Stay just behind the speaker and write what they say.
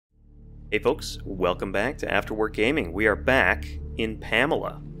Hey folks, welcome back to After Work Gaming. We are back in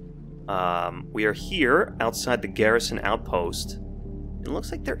Pamela. We are here outside the garrison outpost. It looks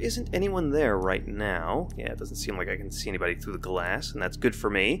like there isn't anyone there right now. Yeah, it doesn't seem like I can see anybody through the glass, and that's good for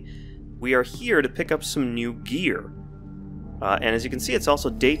me. We are here to pick up some new gear. And as you can see, it's also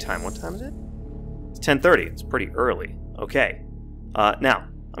daytime. What time is it? It's 10:30. It's pretty early. Okay. Now,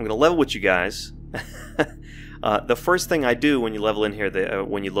 I'm going to level with you guys. The first thing I do when you level in here,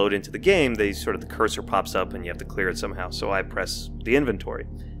 when you load into the game, the cursor pops up and you have to clear it somehow. So I press the inventory.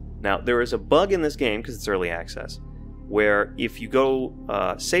 Now, there is a bug in this game, because it's early access, where if you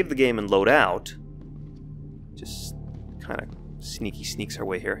go save the game and load out, just kind of sneaks our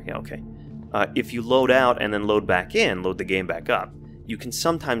way here. Yeah, okay. If you load out and then load back in, load the game back up, you can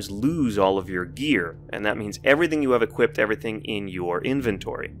sometimes lose all of your gear, and that means everything you have equipped, everything in your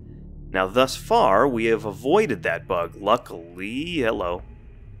inventory. Now, thus far, we have avoided that bug. Luckily, hello.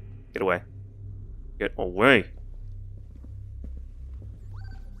 Get away. Get away.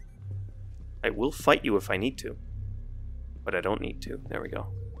 I will fight you if I need to, but I don't need to. There we go.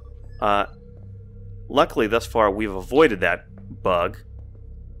 Luckily, thus far, we've avoided that bug.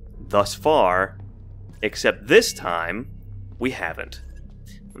 Thus far, except this time, we haven't.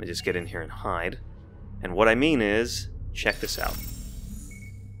 Let me just get in here and hide. And what I mean is, check this out.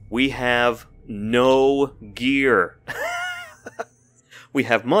 We have no gear. We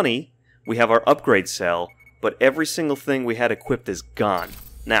have money, we have our upgrade cell, but every single thing we had equipped is gone.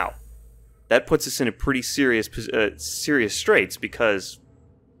 Now, that puts us in a pretty serious straits, because,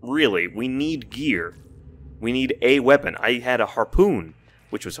 really, we need gear. We need a weapon. I had a harpoon,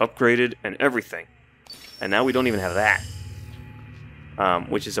 which was upgraded and everything. And now we don't even have that.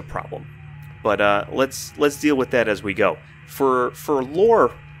 Which is a problem. But let's deal with that as we go. For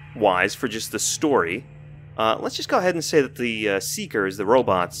lore-wise, for just the story, let's just go ahead and say that the Seekers, the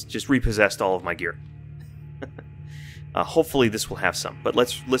robots, just repossessed all of my gear. Hopefully this will have some, but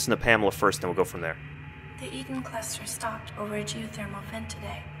let's listen to Pamela first and we'll go from there. The Eden cluster stopped over a geothermal vent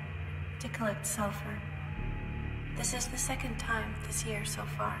today to collect sulfur. This is the second time this year so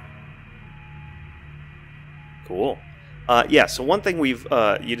far. Cool. Yeah, so one thing you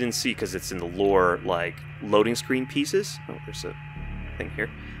didn't see because it's in the lore, like, loading screen pieces. Oh, there's a thing here.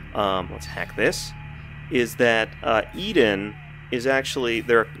 Let's hack this. Is that Eden is actually,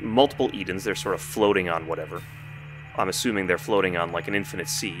 there are multiple Edens. They're sort of floating on whatever. I'm assuming they're floating on, like, an infinite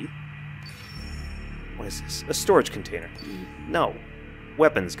sea. What is this? A storage container. No.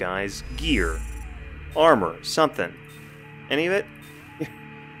 Weapons, guys. Gear. Armor. Something. Any of it?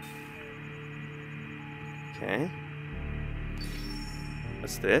 Okay.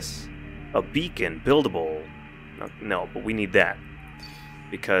 What's this? A beacon. Buildable. No, but we need that.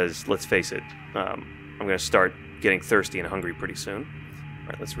 Because, let's face it, I'm going to start getting thirsty and hungry pretty soon.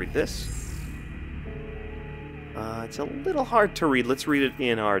 Alright, let's read this. It's a little hard to read. Let's read it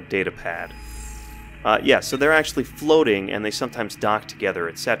in our data pad. Yeah, so they're actually floating, and they sometimes dock together,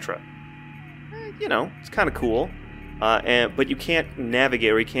 etc. You know, it's kind of cool. But you can't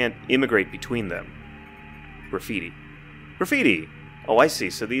navigate, or you can't immigrate between them. Graffiti. Graffiti! Oh, I see.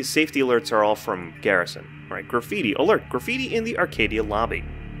 So these safety alerts are all from Garrison. Right, graffiti. Alert! Graffiti in the Arcadia lobby.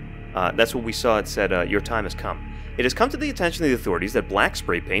 That's what we saw. It said, your time has come. It has come to the attention of the authorities that black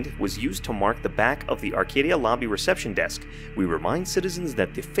spray paint was used to mark the back of the Arcadia lobby reception desk. We remind citizens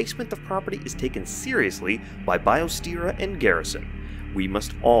that defacement of property is taken seriously by Biostera and Garrison. We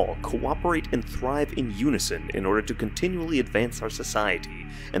must all cooperate and thrive in unison in order to continually advance our society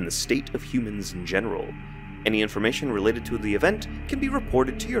and the state of humans in general. Any information related to the event can be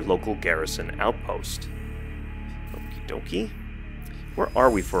reported to your local Garrison outpost. Okie dokie. Where are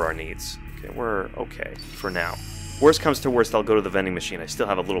we for our needs? Okay, we're okay for now. Worst comes to worst, I'll go to the vending machine. I still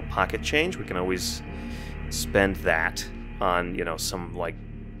have a little pocket change. We can always spend that on, you know, some, like,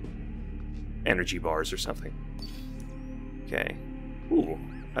 energy bars or something. Okay. Ooh,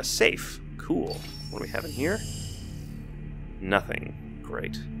 a safe. Cool. What do we have in here? Nothing.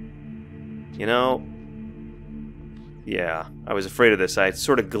 Great. You know, yeah, I was afraid of this. I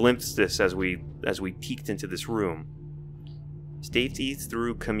sort of glimpsed this as we peeked into this room. Safety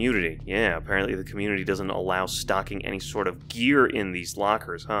through community. Yeah, apparently the community doesn't allow stocking any sort of gear in these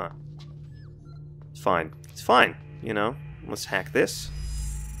lockers, huh? It's fine. It's fine, you know. Let's hack this.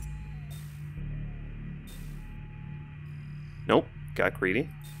 Nope, got greedy.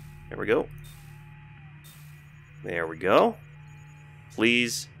 There we go. There we go.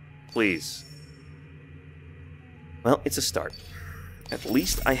 Please, please. Well, it's a start. At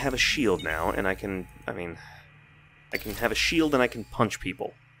least I have a shield now, and I can have a shield and I can punch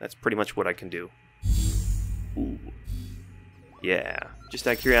people. That's pretty much what I can do. Ooh. Yeah. Just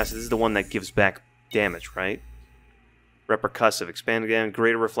out of curiosity, this is the one that gives back damage, right? Repercussive. Expand again.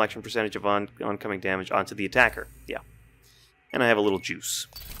 Greater reflection percentage of oncoming damage onto the attacker. Yeah. And I have a little juice.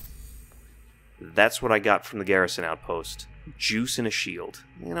 That's what I got from the garrison outpost. Juice and a shield.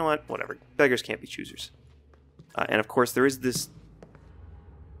 You know what? Whatever. Beggars can't be choosers. And of course, there is this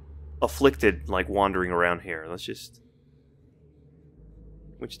afflicted, like, wandering around here. Let's just...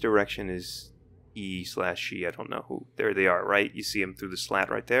 Which direction is E/she? I don't know who. There they are, right? You see them through the slat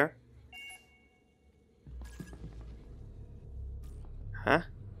right there? Huh?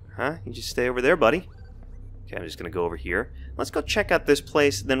 Huh? You just stay over there, buddy. Okay, I'm just going to go over here. Let's go check out this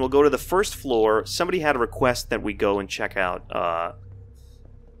place, then we'll go to the first floor. Somebody had a request that we go and check out,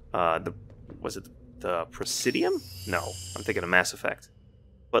 was it the Presidium? No, I'm thinking of Mass Effect.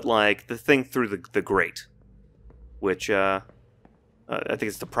 But, like, the thing through the grate. Which, I think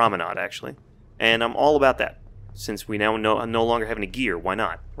it's the promenade, actually. And I'm all about that. Since we now no longer have any gear, why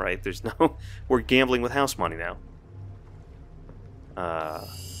not, right? There's no... We're gambling with house money now.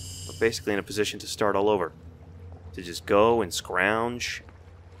 We're basically in a position to start all over. To just go and scrounge.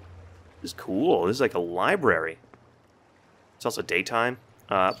 This is cool. This is like a library. It's also daytime.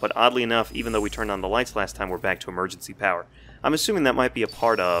 But oddly enough, even though we turned on the lights last time, we're back to emergency power. I'm assuming that might be a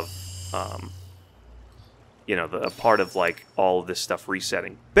part of... you know, a part of, like, all of this stuff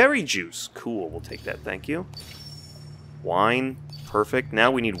resetting. Berry juice. Cool. We'll take that. Thank you. Wine. Perfect.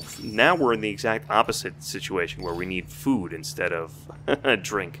 Now we need... Now we're in the exact opposite situation where we need food instead of a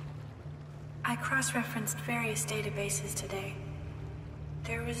drink. I cross-referenced various databases today.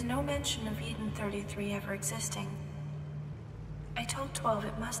 There was no mention of Eden 33 ever existing. I told 12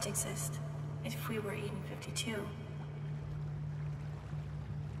 it must exist, if we were Eden 52.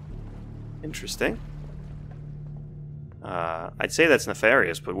 Interesting. I'd say that's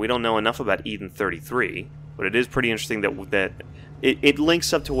nefarious, but we don't know enough about Eden 33. But it is pretty interesting that it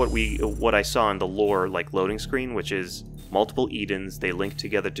links up to what I saw in the lore, like, loading screen, which is multiple Edens. They link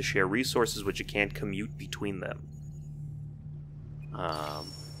together to share resources, which you can't commute between them.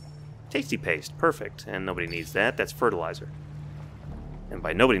 Tasty paste, perfect, and nobody needs that. That's fertilizer. And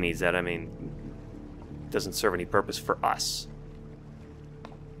by nobody needs that, I mean it doesn't serve any purpose for us.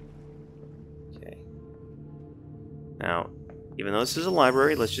 Now, even though this is a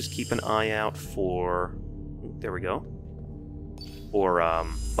library, let's just keep an eye out for... There we go. For,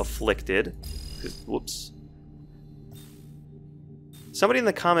 afflicted. Whoops. Somebody in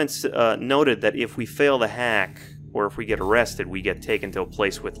the comments noted that if we fail the hack, or if we get arrested, we get taken to a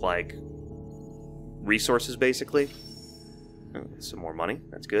place with, like, resources, basically. Some more money.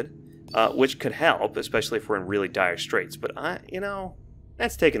 That's good. Which could help, especially if we're in really dire straits. But, you know,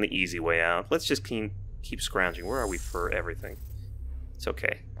 that's taking the easy way out. Let's just keep scrounging. Where are we for everything? It's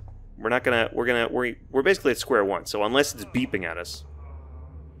okay. We're not gonna... We're basically at square one, so unless it's beeping at us,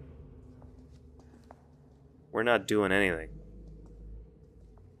 we're not doing anything.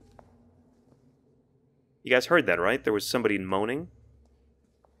 You guys heard that, right? There was somebody moaning,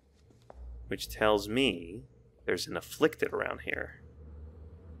 which tells me there's an afflicted around here.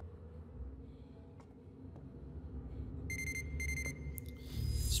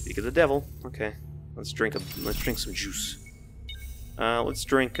 Speak of the devil. Okay. Let's drink some juice. Let's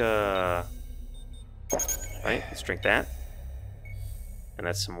drink, right? Let's drink that. And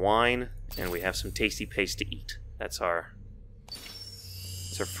that's some wine, and we have some tasty paste to eat. That's our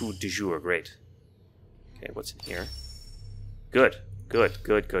food du jour. Great. Okay, what's in here? Good. Good,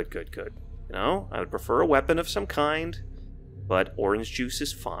 good, good, good, good. You know, I would prefer a weapon of some kind, but orange juice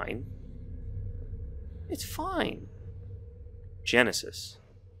is fine. It's fine. Genesis.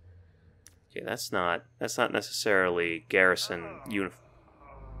 Okay, that's not necessarily garrison uniform.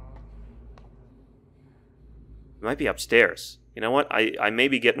 It might be upstairs. You know what? I may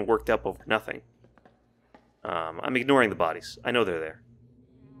be getting worked up over nothing. I'm ignoring the bodies. I know they're there.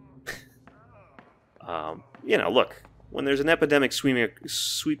 You know, look. When there's an epidemic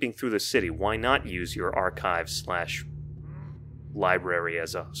sweeping through the city, why not use your archive/library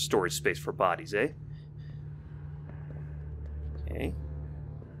as a storage space for bodies, eh? Okay.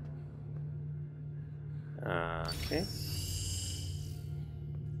 Okay.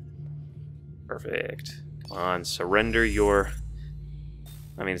 Perfect. Come on, surrender your...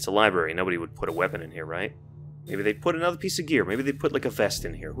 I mean, it's a library. Nobody would put a weapon in here, right? Maybe they put another piece of gear. Maybe they put, like, a vest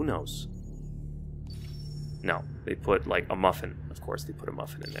in here. Who knows? No. They put, like, a muffin. Of course they put a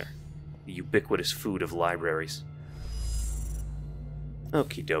muffin in there. The ubiquitous food of libraries.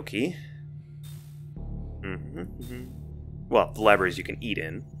 Okie dokie. Well, the libraries you can eat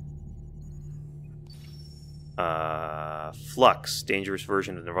in. Flux, dangerous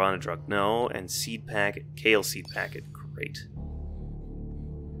version of Nirvana drug. No, and seed packet, kale seed packet. Great.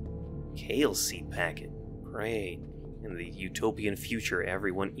 Kale seed packet. Great. In the utopian future,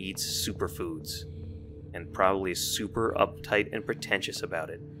 everyone eats superfoods. And probably is super uptight and pretentious about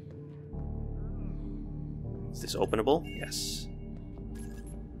it. Is this openable? Yes.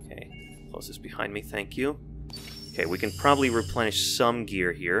 Okay. Close this behind me, thank you. Okay, we can probably replenish some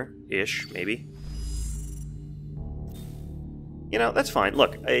gear here. Ish, maybe. You know, that's fine.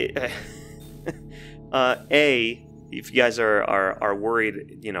 Look, if you guys are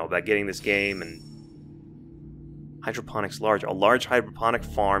worried, you know, about getting this game and hydroponics large, a large hydroponic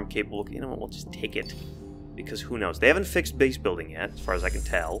farm capable, you know what, we'll just take it. Because who knows? They haven't fixed base building yet, as far as I can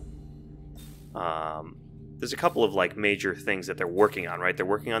tell. There's a couple of, like, major things that they're working on, right? They're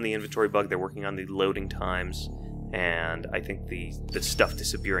working on the inventory bug, they're working on the loading times, and I think the stuff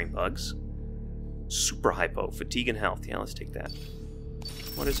disappearing bugs. Super hypo, fatigue and health. Yeah, let's take that.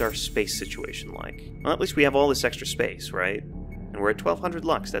 What is our space situation like? Well, at least we have all this extra space, right? And we're at 1200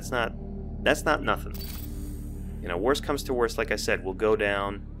 lux. That's not nothing. You know, worst comes to worst, like I said, we'll go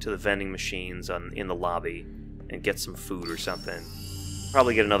down to the vending machines in the lobby and get some food or something.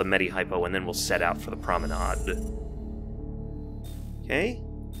 Probably get another medi hypo, and then we'll set out for the promenade. Okay.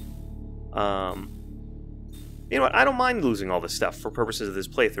 You know what? I don't mind losing all this stuff for purposes of this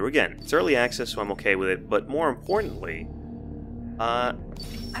playthrough. Again, it's early access, so I'm okay with it. But more importantly, I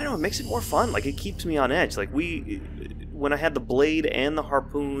don't know. It makes it more fun. Like, it keeps me on edge. Like, when I had the blade and the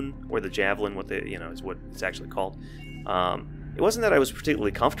harpoon, or the javelin, is what it's actually called. It wasn't that I was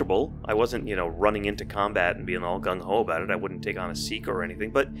particularly comfortable. I wasn't, you know, running into combat and being all gung-ho about it. I wouldn't take on a seeker or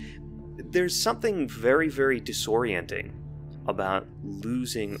anything. But there's something very, very disorienting about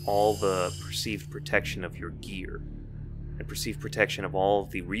losing all the perceived protection of your gear and perceived protection of all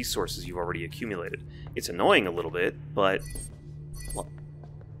of the resources you've already accumulated. It's annoying a little bit, but... Well,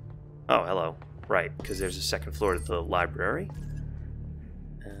 oh, hello. Right, because there's a second floor to the library.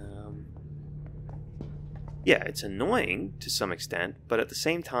 Yeah, it's annoying to some extent, but at the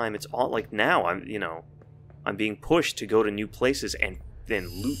same time, it's all like now I'm being pushed to go to new places and then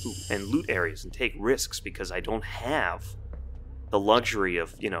loot areas and take risks because I don't have the luxury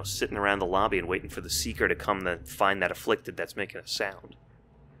of, you know, sitting around the lobby and waiting for the seeker to come and find that afflicted that's making a sound.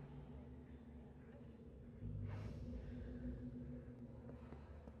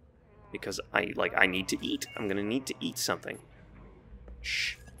 Because I need to eat. I'm gonna need to eat something.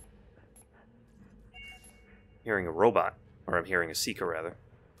 Shh. Hearing a robot. Or I'm hearing a seeker, rather.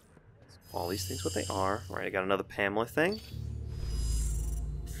 All these things what they are. Alright, I got another Pamela thing.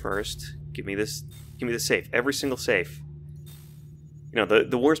 First, give me this safe. Every single safe. You know,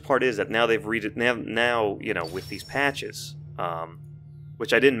 the worst part is that now they've now, you know, with these patches,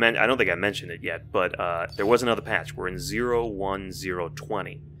 which I don't think I mentioned it yet, but there was another patch. We're in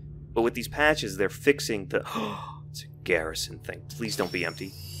 01020. But with these patches, they're fixing the... it's a garrison thing. Please don't be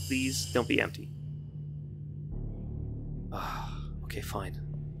empty. Please don't be empty. Okay, fine.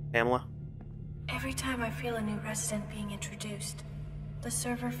 Pamela? Every time I feel a new resident being introduced, the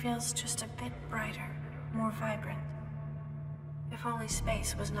server feels just a bit brighter, more vibrant. If only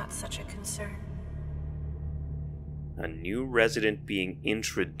space was not such a concern. A new resident being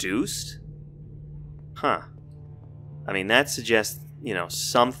introduced? Huh. I mean, that suggests, you know,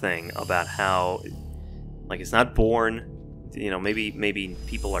 something about how, like, it's not born, you know, maybe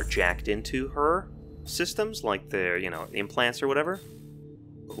people are jacked into her systems, like their, you know, implants or whatever.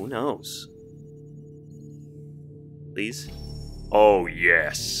 Who knows? Please? Oh,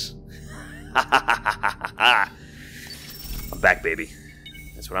 yes. I'm back, baby.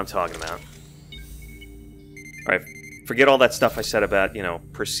 That's what I'm talking about. Alright, forget all that stuff I said about, you know,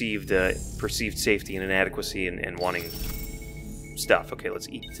 perceived safety and inadequacy and wanting stuff. Okay, let's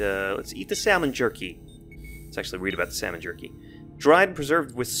eat the salmon jerky. Let's actually read about the salmon jerky. Dried and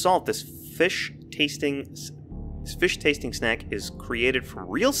preserved with salt, this fish tasting snack is created from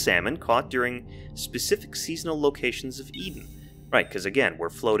real salmon caught during specific seasonal locations of Eden. Right, because again, we're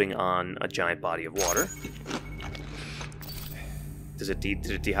floating on a giant body of water. Did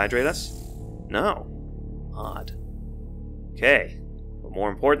it dehydrate us? No. Odd. Okay. But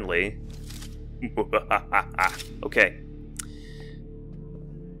more importantly... okay.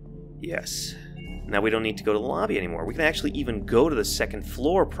 Yes. Now we don't need to go to the lobby anymore. We can actually even go to the second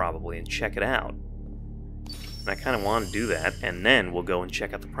floor, probably, and check it out. And I kind of want to do that, and then we'll go and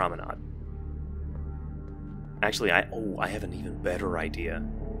check out the promenade. Actually, I have an even better idea.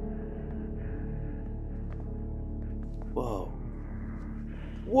 Whoa.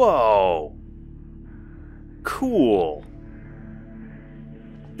 Whoa! Cool!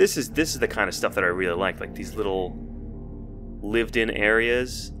 This is the kind of stuff that I really like these little lived-in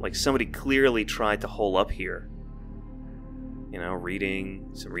areas. Like, somebody clearly tried to hole up here. You know, reading,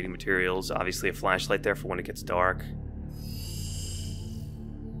 some reading materials. Obviously a flashlight there for when it gets dark.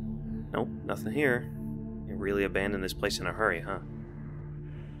 Nope, nothing here. You really abandoned this place in a hurry, huh?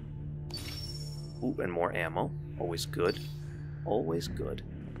 Ooh, and more ammo. Always good. Always good.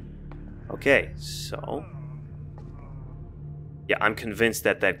 Okay, so... yeah, I'm convinced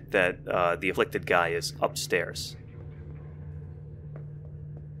that the afflicted guy is upstairs.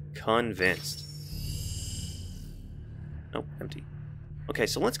 Convinced. Nope, empty. Okay,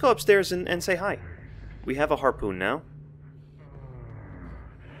 so let's go upstairs and say hi. We have a harpoon now.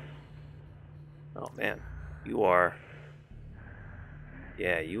 Oh, man. You are...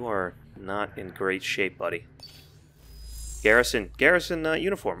 yeah, you are not in great shape, buddy. Garrison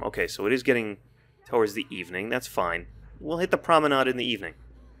uniform. Okay, so it is getting towards the evening. That's fine. We'll hit the promenade in the evening.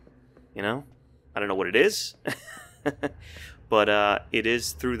 You know? I don't know what it is. But it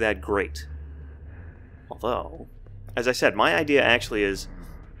is through that grate. Although, as I said, my idea actually is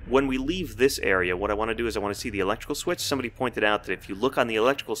when we leave this area, what I want to do is I want to see the electrical switch. Somebody pointed out that if you look on the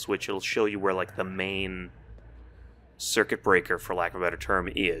electrical switch, it'll show you where, like, the main circuit breaker, for lack of a better term,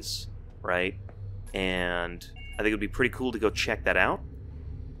 is. Right? And I think it would be pretty cool to go check that out.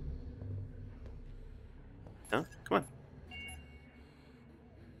 Huh? Come on.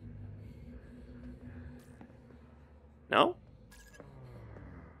 No?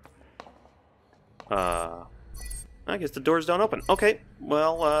 I guess the doors don't open. Okay,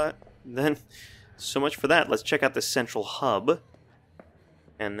 well, then, so much for that. Let's check out the central hub.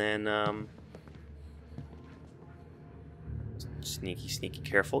 And then, sneaky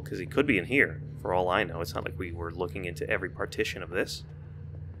careful, because he could be in here, for all I know. It's not like we were looking into every partition of this.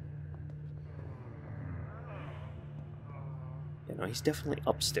 You know, he's definitely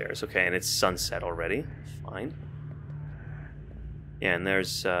upstairs. Okay, and it's sunset already. Fine. Yeah, and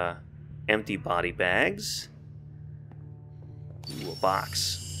there's, empty body bags. Ooh, a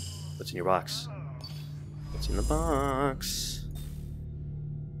box. What's in your box? What's in the box?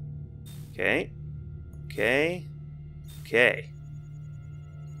 Okay. Okay. Okay.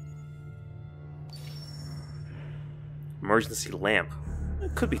 Emergency lamp.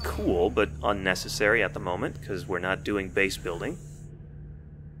 It could be cool, but unnecessary at the moment, because we're not doing base building.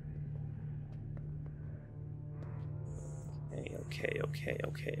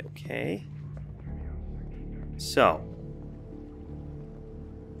 Okay. So.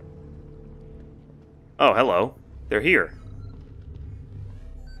 Oh, hello. They're here.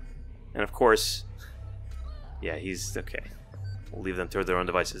 And of course... yeah, he's... okay. We'll leave them to their own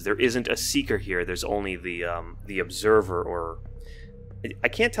devices. There isn't a seeker here. There's only the observer, or... I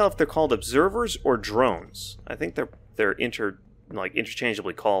can't tell if they're called observers or drones. I think they're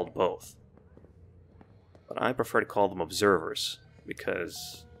interchangeably called both. But I prefer to call them observers,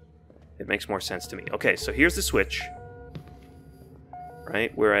 because it makes more sense to me. Okay, so here's the switch.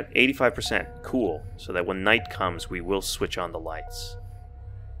 Right? We're at 85%. Cool. So that when night comes, we will switch on the lights.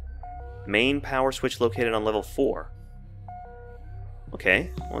 Main power switch located on level 4.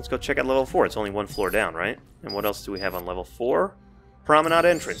 Okay, well, let's go check out level 4. It's only one floor down, right? And what else do we have on level 4? Promenade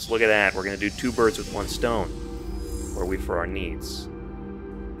entrance. Look at that. We're going to do 2 birds with 1 stone. Where we for our needs.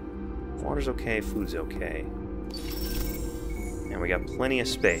 Water's okay, food's okay. And we got plenty of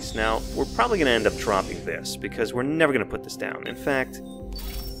space. Now, we're probably going to end up dropping this, because we're never going to put this down. In fact...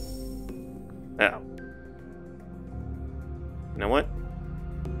 oh. You know what?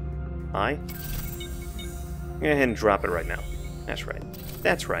 Go ahead and drop it right now. That's right.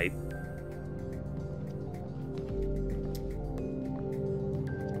 That's right.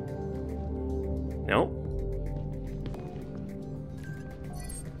 Nope.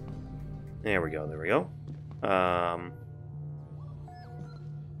 There we go, there we go.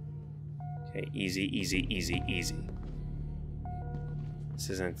 Okay, easy. This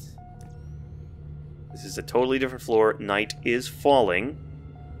isn't... this is a totally different floor. Night is falling.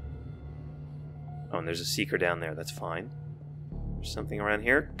 Oh, and there's a seeker down there. That's fine. There's something around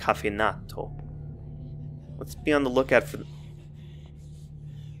here. Caffeinato. Let's be on the lookout for... the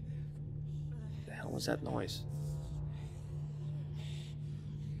hell was that noise?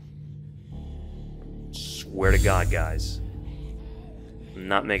 Swear to God, guys. I'm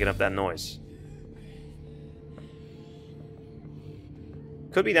not making up that noise.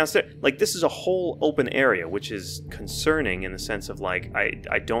 Could be downstairs. Like, this is a whole open area, which is concerning in the sense of, like,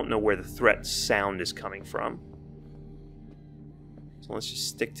 I don't know where the threat sound is coming from. So let's just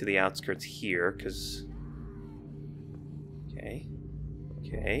stick to the outskirts here, because... okay.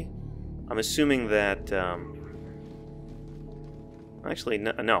 Okay. I'm assuming that, actually,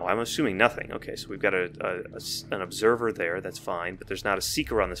 no, I'm assuming nothing. Okay, so we've got an observer there, that's fine, but there's not a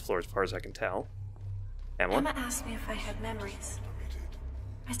seeker on this floor as far as I can tell. Pamela? Emma asked me if I had memories.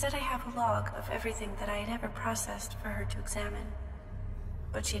 I said I have a log of everything that I had ever processed for her to examine,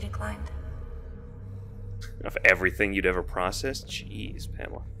 but she declined. Of everything you'd ever processed? Jeez,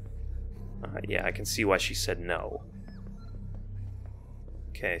 Pamela. Yeah, I can see why she said no.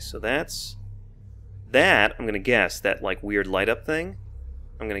 Okay, so that's... That, I'm gonna guess, that, like, weird light-up thing,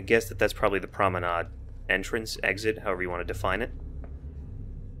 I'm gonna guess that that's probably the promenade entrance, exit, however you want to define it.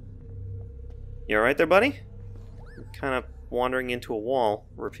 You alright there, buddy? You're kind of wandering into a wall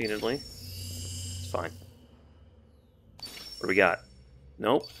repeatedly. It's fine. What do we got?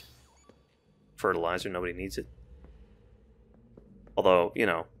 Nope. Fertilizer, nobody needs it. Although, you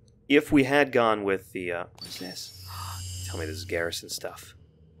know, if we had gone with the, what is this? Tell me this is garrison stuff.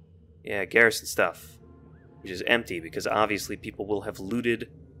 Yeah, garrison stuff. Which is empty, because obviously people will have looted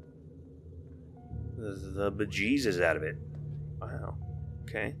the bejesus out of it. Wow.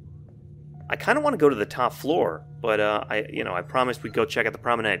 Okay. I kind of want to go to the top floor, but I promised we'd go check out the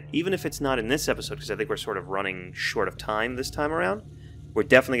promenade, even if it's not in this episode, because I think we're sort of running short of time this time around. We're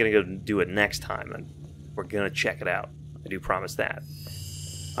definitely going to go do it next time, and we're going to check it out. I do promise that.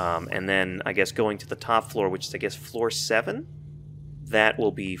 And then, I guess, going to the top floor, which is, I guess, floor 7, that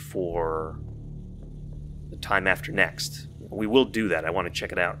will be for the time after next. We will do that. I want to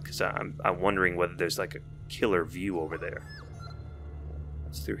check it out, because I'm wondering whether there's, like, a killer view over there.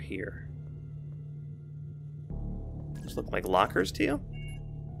 What's through here? Those look like lockers to you?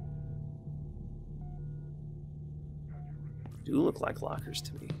 Do look like lockers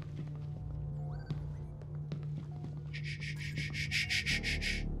to me.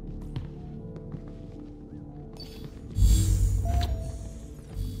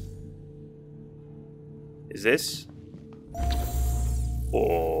 Is this?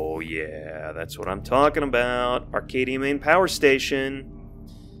 Oh yeah, that's what I'm talking about. Arcadia Main Power Station.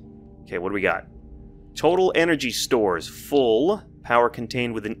 Okay, what do we got? Total energy stores, full. Power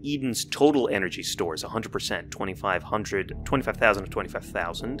contained within Eden's total energy stores, 100%, 25,000 to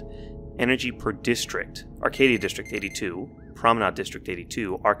 25,000. Energy per district. Arcadia District, 82. Promenade District,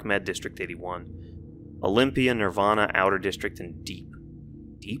 82. Archmed District, 81. Olympia, Nirvana, Outer District, and Deep.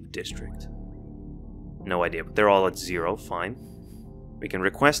 Deep District? No idea, but they're all at 0, fine. We can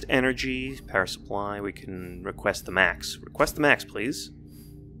request energy, power supply, we can request the max. Request the max, please.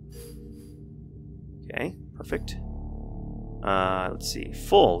 Okay, perfect. Let's see.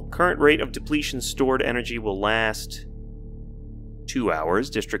 Full. Current rate of depletion stored energy will last 2 hours.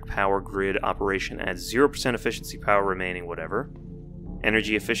 District power grid operation adds 0% efficiency, power remaining, whatever.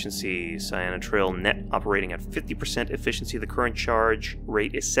 Energy efficiency. Cyanotrail net operating at 50% efficiency. The current charge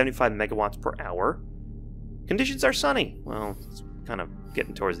rate is 75 megawatts per hour. Conditions are sunny. Well, it's kind of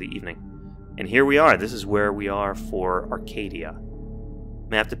getting towards the evening. And here we are. This is where we are for Arcadia.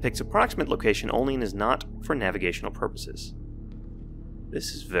 Map depicts approximate location only and is not for navigational purposes.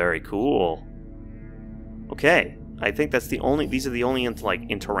 This is very cool. Okay, I think that's the only. These are the only like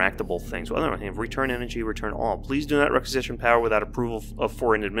interactable things. Well, I don't know. Return energy, return all. Please do not requisition power without approval of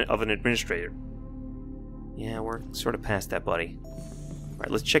an administrator. Yeah, we're sort of past that, buddy. All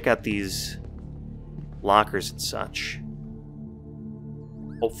right, let's check out these lockers and such.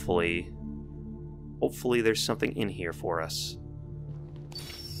 Hopefully there's something in here for us.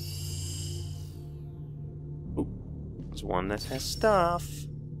 Ooh, there's one that has stuff.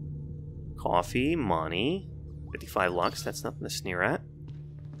 Coffee, money, 55 lux, that's nothing to sneer at.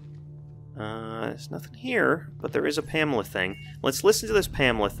 There's nothing here, but there is a Pamela thing. Let's listen to this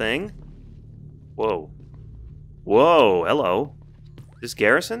Pamela thing. Whoa. Whoa, hello. Is this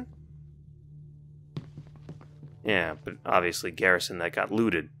Garrison? Yeah, but obviously Garrison that got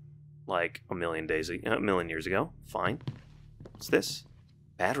looted like a million years ago. Fine. What's this?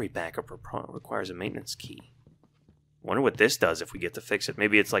 Battery backup requires a maintenance key. Wonder what this does if we get to fix it.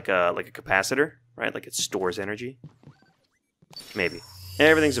 Maybe it's like a capacitor, right? Like it stores energy. Maybe.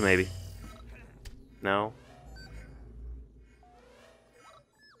 Everything's a maybe. No.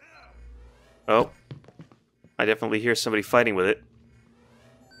 Oh. I definitely hear somebody fighting with it.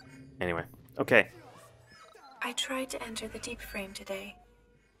 Anyway. Okay. I tried to enter the deep frame today.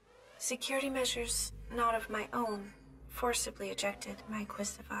 Security measures, not of my own, forcibly ejected my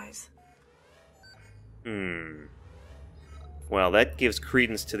inquisitive eyes. Well, that gives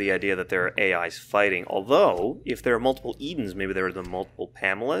credence to the idea that there are AIs fighting. Although, if there are multiple Edens, maybe there are the multiple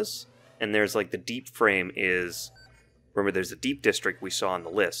Pamelas. And there's like the deep frame is... Remember, there's the deep district we saw on the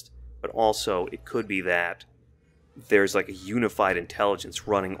list. But also, it could be that there's like a unified intelligence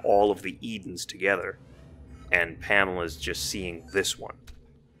running all of the Edens together. And Pamela's just seeing this one.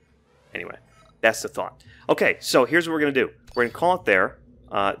 Anyway, that's the thought. Okay, so here's what we're going to do. We're going to call it there.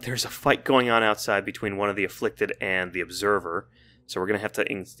 there's a fight going on outside between one of the afflicted and the observer. So we're going to have to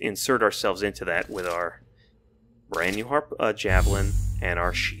insert ourselves into that with our brand new javelin and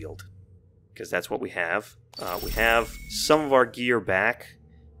our shield. Because that's what we have. We have some of our gear back.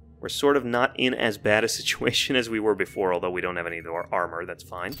 We're sort of not in as bad a situation as we were before, although we don't have any of our armor. That's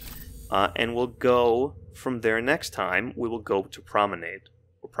fine. And we'll go from there next time. We will go to Promenade.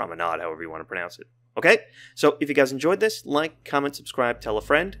 Or Promenade, however you want to pronounce it. Okay? So if you guys enjoyed this, like, comment, subscribe, tell a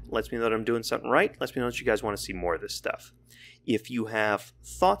friend. Lets me know that I'm doing something right. Lets me know that you guys want to see more of this stuff. If you have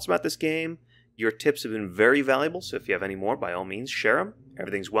thoughts about this game, your tips have been very valuable. So if you have any more, by all means, share them.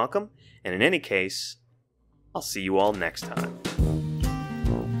 Everything's welcome. And in any case, I'll see you all next time.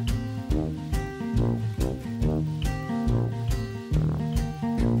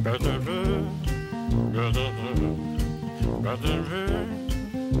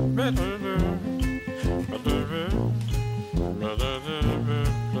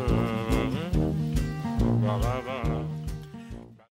 Blah, blah,